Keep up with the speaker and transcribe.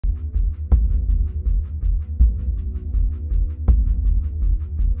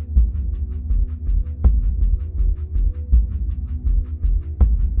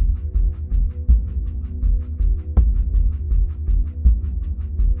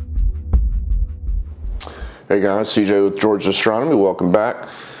Hey guys, CJ with George Astronomy. Welcome back.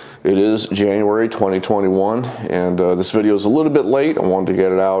 It is January 2021 and this video is a little bit late. I wanted to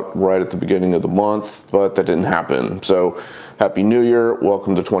get it out right at the beginning of the month, but that didn't happen. So Happy New Year.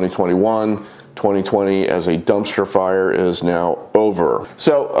 Welcome to 2021. 2020 as a dumpster fire is now over.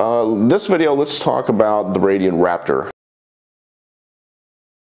 So this video, let's talk about the Radian Raptor.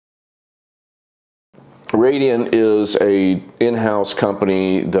 Radian is a in-house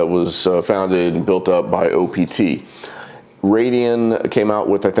company that was founded and built up by OPT. Radian came out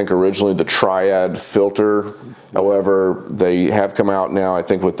with, I think, originally the Triad filter. However, they have come out now, I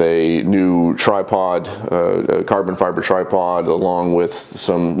think, with a new tripod, a carbon fiber tripod, along with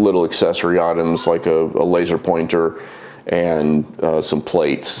some little accessory items like a laser pointer and some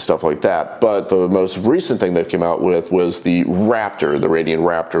plates, stuff like that. But the most recent thing they came out with was the Raptor, the Radian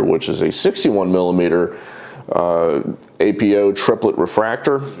Raptor, which is a 61 millimeter APO triplet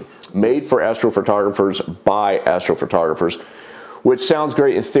refractor made for astrophotographers by astrophotographers, which sounds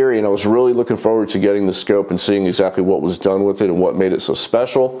great in theory, and I was really looking forward to getting the scope and seeing exactly what was done with it and what made it so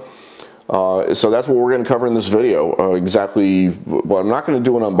special. So that's what we're going to cover in this video. Well, I'm not going to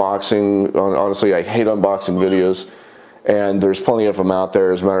do an unboxing. Honestly, I hate unboxing videos, and there's plenty of them out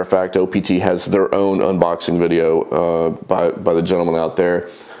there. As a matter of fact, OPT has their own unboxing video by the gentleman out there,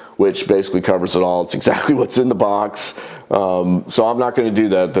 which basically covers it all. It's exactly what's in the box. So I'm not going to do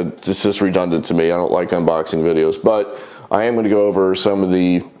that. It's just redundant to me. I don't like unboxing videos, but I am going to go over some of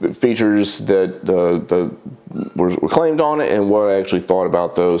the features that were claimed on it and what I actually thought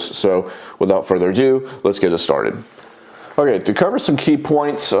about those. So without further ado, let's get it started. Okay, to cover some key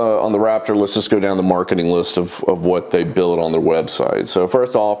points on the Raptor, let's just go down the marketing list of what they build on their website. So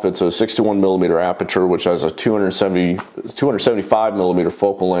first off, it's a 61 millimeter aperture, which has a 275 millimeter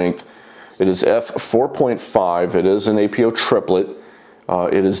focal length. It is f/4.5. It is an APO triplet.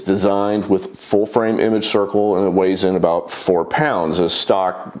 It is designed with full frame image circle, and it weighs in about 4 pounds as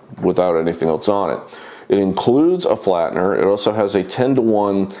stock without anything else on it. It includes a flattener. It also has a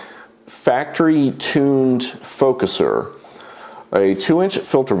 10:1 factory tuned focuser, a 2-inch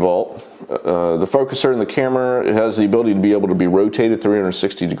filter vault. The focuser and the camera, it has the ability to be able to be rotated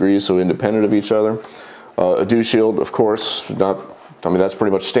 360 degrees, so independent of each other. A dew shield, of course, that's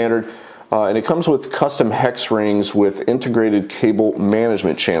pretty much standard. And it comes with custom hex rings with integrated cable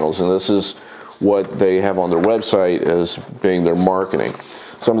management channels, and this is what they have on their website as being their marketing.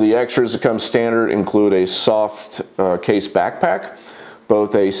 Some of the extras that come standard include a soft case backpack,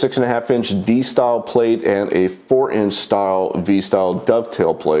 both a 6.5-inch D-style plate and a 4-inch style V-style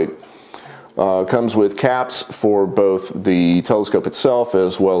dovetail plate. Comes with caps for both the telescope itself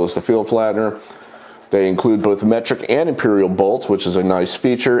as well as the field flattener. They include both metric and imperial bolts, which is a nice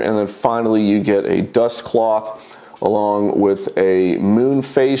feature. And then finally, you get a dust cloth along with a moon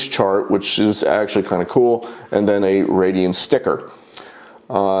phase chart, which is actually kind of cool, and then a Radian sticker.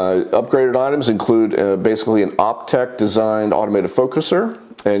 Upgraded items include basically an Optech designed automated focuser,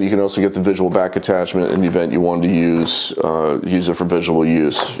 and you can also get the visual back attachment in the event you wanted to use it for visual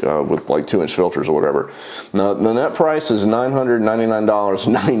use with like 2-inch filters or whatever. Now the net price is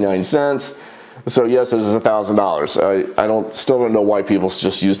 $999.99. So yes, it is $1,000. I still don't know why people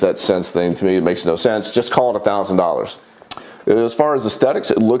just use that cents thing. To me, it makes no sense. Just call it $1,000. As far as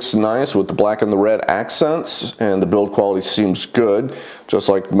aesthetics, it looks nice with the black and the red accents, and the build quality seems good, just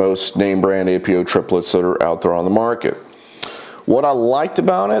like most name brand APO triplets that are out there on the market. What I liked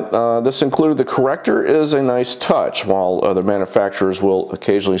about it, this included the corrector is a nice touch. While other manufacturers will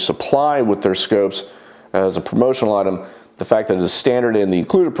occasionally supply with their scopes as a promotional item, the fact that it is standard in the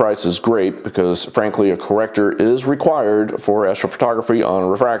included price is great because, frankly, a corrector is required for astrophotography on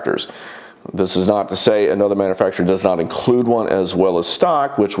refractors. This is not to say another manufacturer does not include one as well as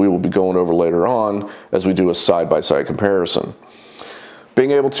stock, which we will be going over later on as we do a side-by-side comparison. Being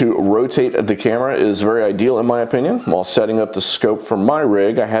able to rotate the camera is very ideal in my opinion. While setting up the scope for my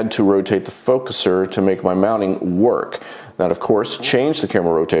rig, I had to rotate the focuser to make my mounting work. That, of course, changed the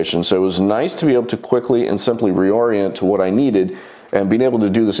camera rotation, so it was nice to be able to quickly and simply reorient to what I needed, and being able to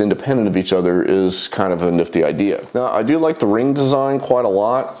do this independent of each other is kind of a nifty idea. Now, I do like the ring design quite a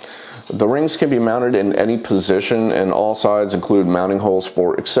lot. The rings can be mounted in any position, and all sides include mounting holes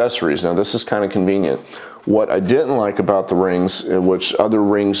for accessories. Now, this is kind of convenient. What I didn't like about the rings, which other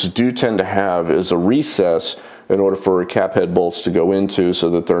rings do tend to have, is a recess in order for cap head bolts to go into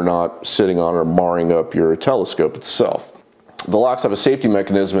so that they're not sitting on or marring up your telescope itself. The locks have a safety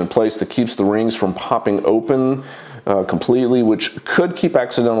mechanism in place that keeps the rings from popping open completely, which could keep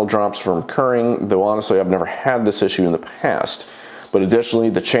accidental drops from occurring, though honestly I've never had this issue in the past. But additionally,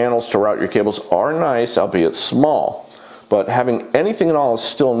 the channels to route your cables are nice, albeit small. but having anything at all is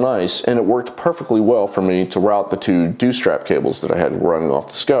still nice, and it worked perfectly well for me to route the two dew-strap cables that I had running off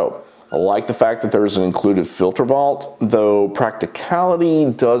the scope. I like the fact that there's an included filter vault, though practicality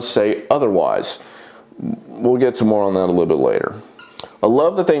does say otherwise. We'll get to more on that a little bit later. I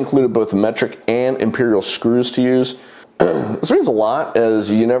love that they included both metric and imperial screws to use. This means a lot, as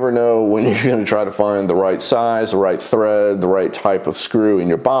you never know when you're going to try to find the right size, the right thread, the right type of screw in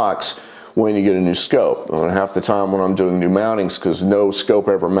your box when you get a new scope. And half the time when I'm doing new mountings, because no scope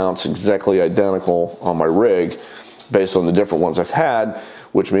ever mounts exactly identical on my rig based on the different ones I've had,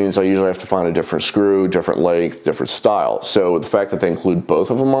 which means I usually have to find a different screw, different length, different style. So the fact that they include both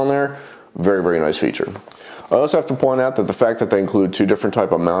of them on there, very, very nice feature. I also have to point out that the fact that they include two different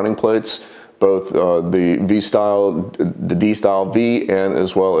type of mounting plates, both the V-style, the D-style V, and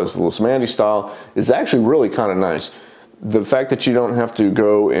as well as the Lismandi style, is actually really kind of nice. The fact that you don't have to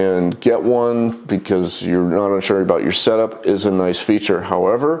go and get one because you're not unsure about your setup is a nice feature.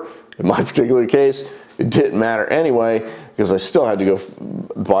 However, in my particular case, it didn't matter anyway because I still had to go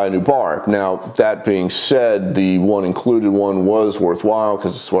buy a new bar. Now, that being said, the one included one was worthwhile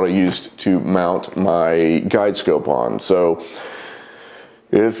because it's what I used to mount my guide scope on. So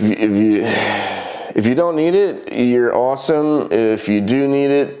if you don't need it, you're awesome. If you do need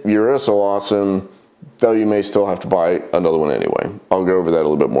it, you're also awesome, though you may still have to buy another one anyway. I'll go over that a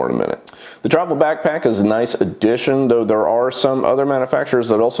little bit more in a minute. The travel backpack is a nice addition, though there are some other manufacturers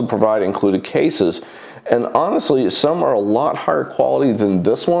that also provide included cases. And honestly, some are a lot higher quality than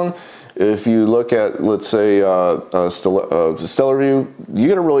this one. If you look at, let's say, Stellar View, you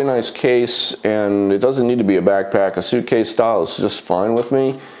get a really nice case, and it doesn't need to be a backpack. A suitcase style is just fine with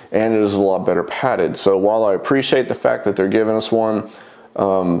me, and it is a lot better padded. So while I appreciate the fact that they're giving us one,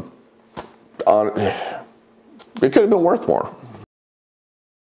 it could have been worth more.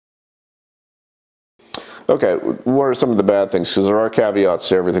 Okay, what are some of the bad things? Because there are caveats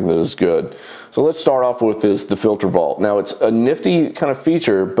to everything that is good. So let's start off with the filter vault. Now, it's a nifty kind of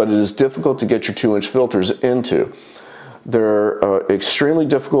feature, but it is difficult to get your 2-inch filters into. They're extremely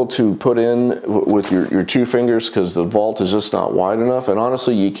difficult to put in with your 2 fingers because the vault is just not wide enough, and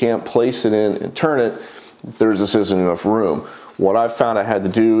honestly, you can't place it in and turn it. There just isn't enough room. What I've found I had to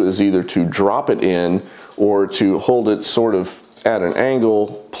do is either to drop it in or to hold it sort of at an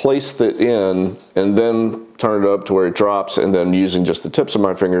angle, place it in, and then turn it up to where it drops, and then using just the tips of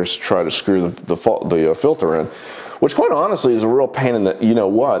my fingers to try to screw the filter in, which quite honestly is a real pain in the you know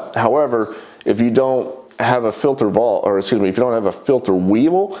what. However, if you don't have a filter vault, or excuse me, if you don't have a filter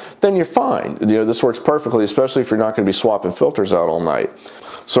wheel, then you're fine. You know, this works perfectly, especially if you're not going to be swapping filters out all night.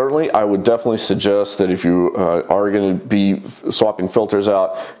 Certainly, I would definitely suggest that if you are going to be swapping filters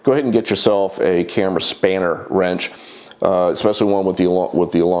out, go ahead and get yourself a camera spanner wrench. Especially one with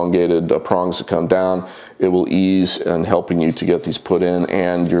the elongated prongs that come down. It will ease in helping you to get these put in,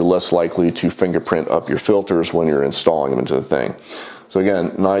 and you're less likely to fingerprint up your filters when you're installing them into the thing. So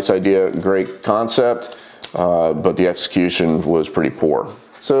again, nice idea, great concept, but the execution was pretty poor.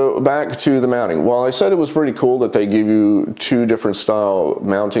 So back to the mounting. While I said it was pretty cool that they give you 2 different style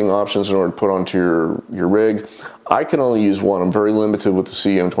mounting options in order to put onto your rig, I can only use one. I'm very limited with the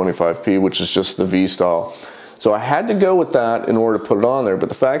CM25P, which is just the V style. So I had to go with that in order to put it on there, but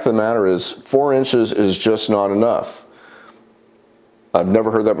the fact of the matter is 4 inches is just not enough. I've never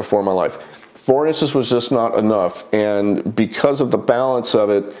heard that before in my life. 4 inches was just not enough, and because of the balance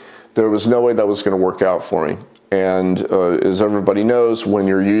of it, there was no way that was going to work out for me. And as everybody knows, when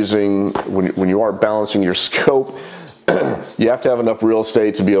you're when you are balancing your scope, you have to have enough real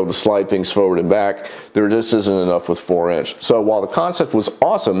estate to be able to slide things forward and back. There just isn't enough with 4 inch. So while the concept was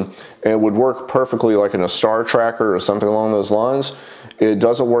awesome and would work perfectly like in a star tracker or something along those lines, it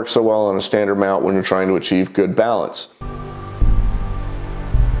doesn't work so well on a standard mount when you're trying to achieve good balance.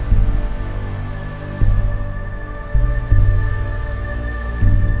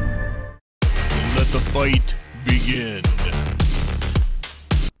 Let the fight begin.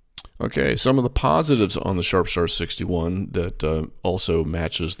 Okay, some of the positives on the Sharpstar 61 that also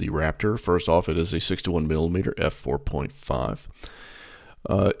matches the Raptor. First off, it is a 61mm f4.5.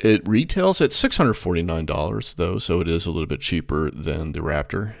 It retails at $649 though, so it is a little bit cheaper than the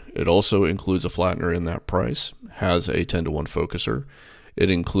Raptor. It also includes a flattener in that price, has a 10:1 focuser. It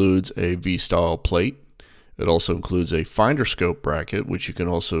includes a V-style plate. It also includes a finder scope bracket, which you can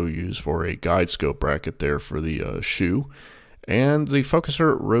also use for a guide scope bracket there for the shoe. And the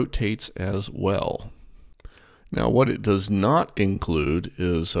focuser rotates as well. Now, what it does not include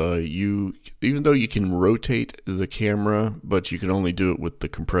is even though you can rotate the camera, but you can only do it with the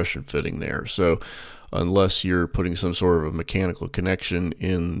compression fitting there. So unless you're putting some sort of a mechanical connection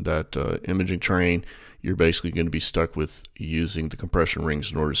in that imaging train, you're basically going to be stuck with using the compression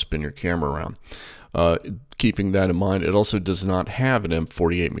rings in order to spin your camera around. Keeping that in mind, it also does not have an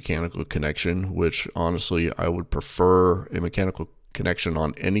M48 mechanical connection, which honestly I would prefer a mechanical connection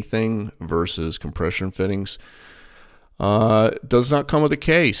on anything versus compression fittings. Does not come with a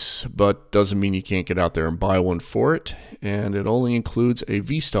case, but doesn't mean you can't get out there and buy one for it. And it only includes a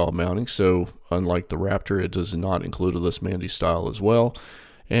V-style mounting, so unlike the Raptor, it does not include a List-Mandy style as well.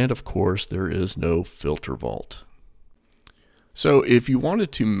 And of course, there is no filter vault. So if you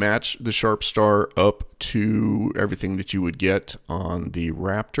wanted to match the Sharpstar up to everything that you would get on the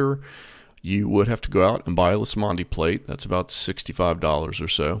Raptor, you would have to go out and buy a List-Mandy plate. That's about $65 or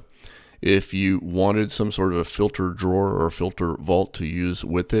so. If you wanted some sort of a filter drawer or a filter vault to use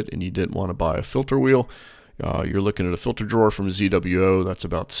with it and you didn't want to buy a filter wheel, you're looking at a filter drawer from ZWO. That's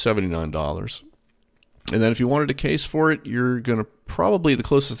about $79. And then if you wanted a case for it, you're going to probably, the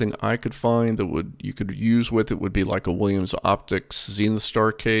closest thing I could find that you could use with it would be like a Williams Optics Zenith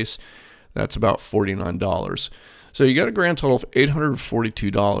Star case. That's about $49. So you got a grand total of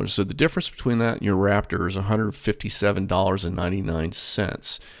 $842. So the difference between that and your Raptor is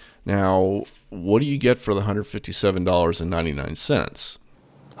 $157.99. Now, what do you get for the $157.99?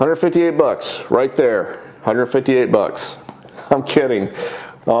 158 bucks, right there. 158 bucks. I'm kidding.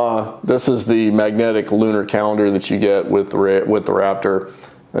 This is the magnetic lunar calendar that you get with the Raptor.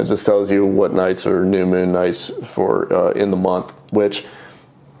 It just tells you what nights are new moon nights for in the month, which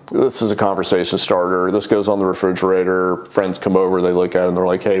this is a conversation starter. This goes on the refrigerator. Friends come over, they look at it and they're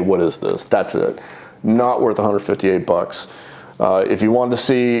like, hey, what is this? That's it. Not worth 158 bucks. If you wanted to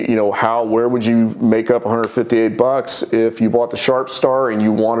see, where would you make up 158 bucks if you bought the Sharpstar and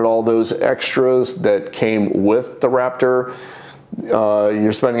you wanted all those extras that came with the Raptor?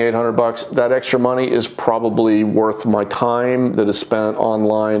 You're spending 800 bucks. That extra money is probably worth my time that is spent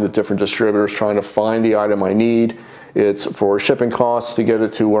online at different distributors trying to find the item I need. It's for shipping costs to get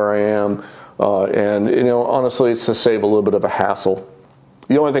it to where I am, and honestly, it's to save a little bit of a hassle.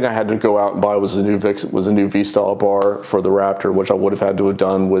 The only thing I had to go out and buy was a new V-style bar for the Raptor, which I would have had to have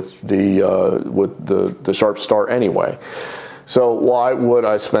done with the Sharpstar anyway. So why would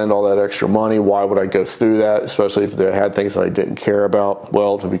I spend all that extra money? Why would I go through that, especially if they had things that I didn't care about?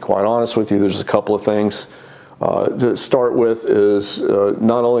 Well, to be quite honest with you, there's a couple of things. To start with is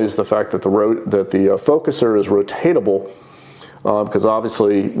not only is the fact that the focuser is rotatable, because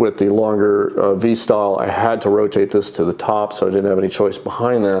obviously with the longer V-style, I had to rotate this to the top, so I didn't have any choice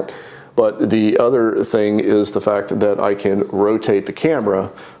behind that. But the other thing is the fact that I can rotate the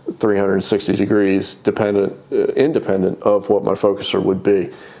camera 360 degrees independent of what my focuser would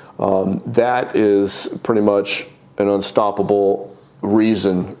be. That is pretty much an unstoppable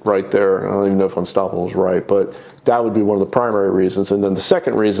reason right there. I don't even know if unstoppable is right, but that would be one of the primary reasons. And then the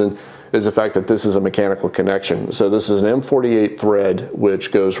second reason is the fact that this is a mechanical connection. So this is an M48 thread,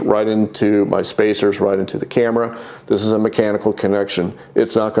 which goes right into my spacers, right into the camera. This is a mechanical connection.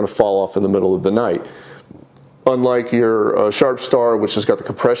 It's not going to fall off in the middle of the night. Unlike your Sharpstar, which has got the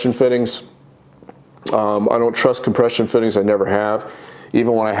compression fittings, I don't trust compression fittings. I never have.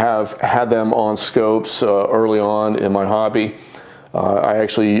 Even when I have had them on scopes early on in my hobby, I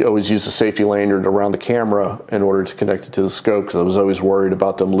actually always use a safety lanyard around the camera in order to connect it to the scope because I was always worried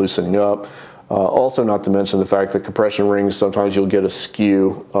about them loosening up. Also, not to mention the fact that compression rings, sometimes you'll get a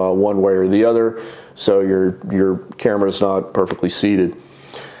skew one way or the other, so your camera is not perfectly seated.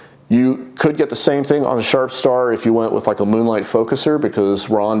 You could get the same thing on a Sharpstar if you went with like a moonlight focuser, because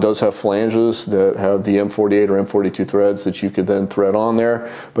Ron does have flanges that have the M48 or M42 threads that you could then thread on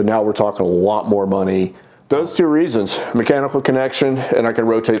there, but now we're talking a lot more money. Those two reasons, mechanical connection and I can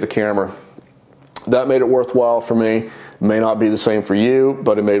rotate the camera. That made it worthwhile for me. It may not be the same for you,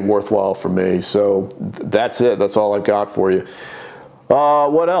 but it made it worthwhile for me. So that's it. That's all I've got for you.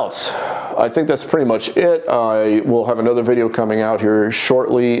 What else? I think that's pretty much it. I will have another video coming out here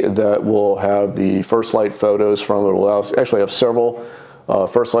shortly that will have the first light photos from it. We'll actually have several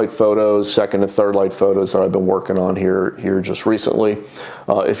first light photos, second and third light photos that I've been working on here just recently.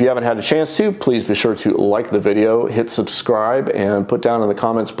 If you haven't had a chance to, please be sure to like the video, hit subscribe, and put down in the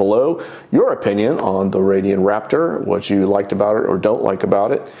comments below your opinion on the Radian Raptor, what you liked about it or don't like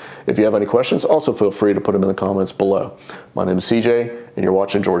about it. If you have any questions, also feel free to put them in the comments below. My name is CJ, and you're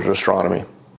watching Georgia Astronomy.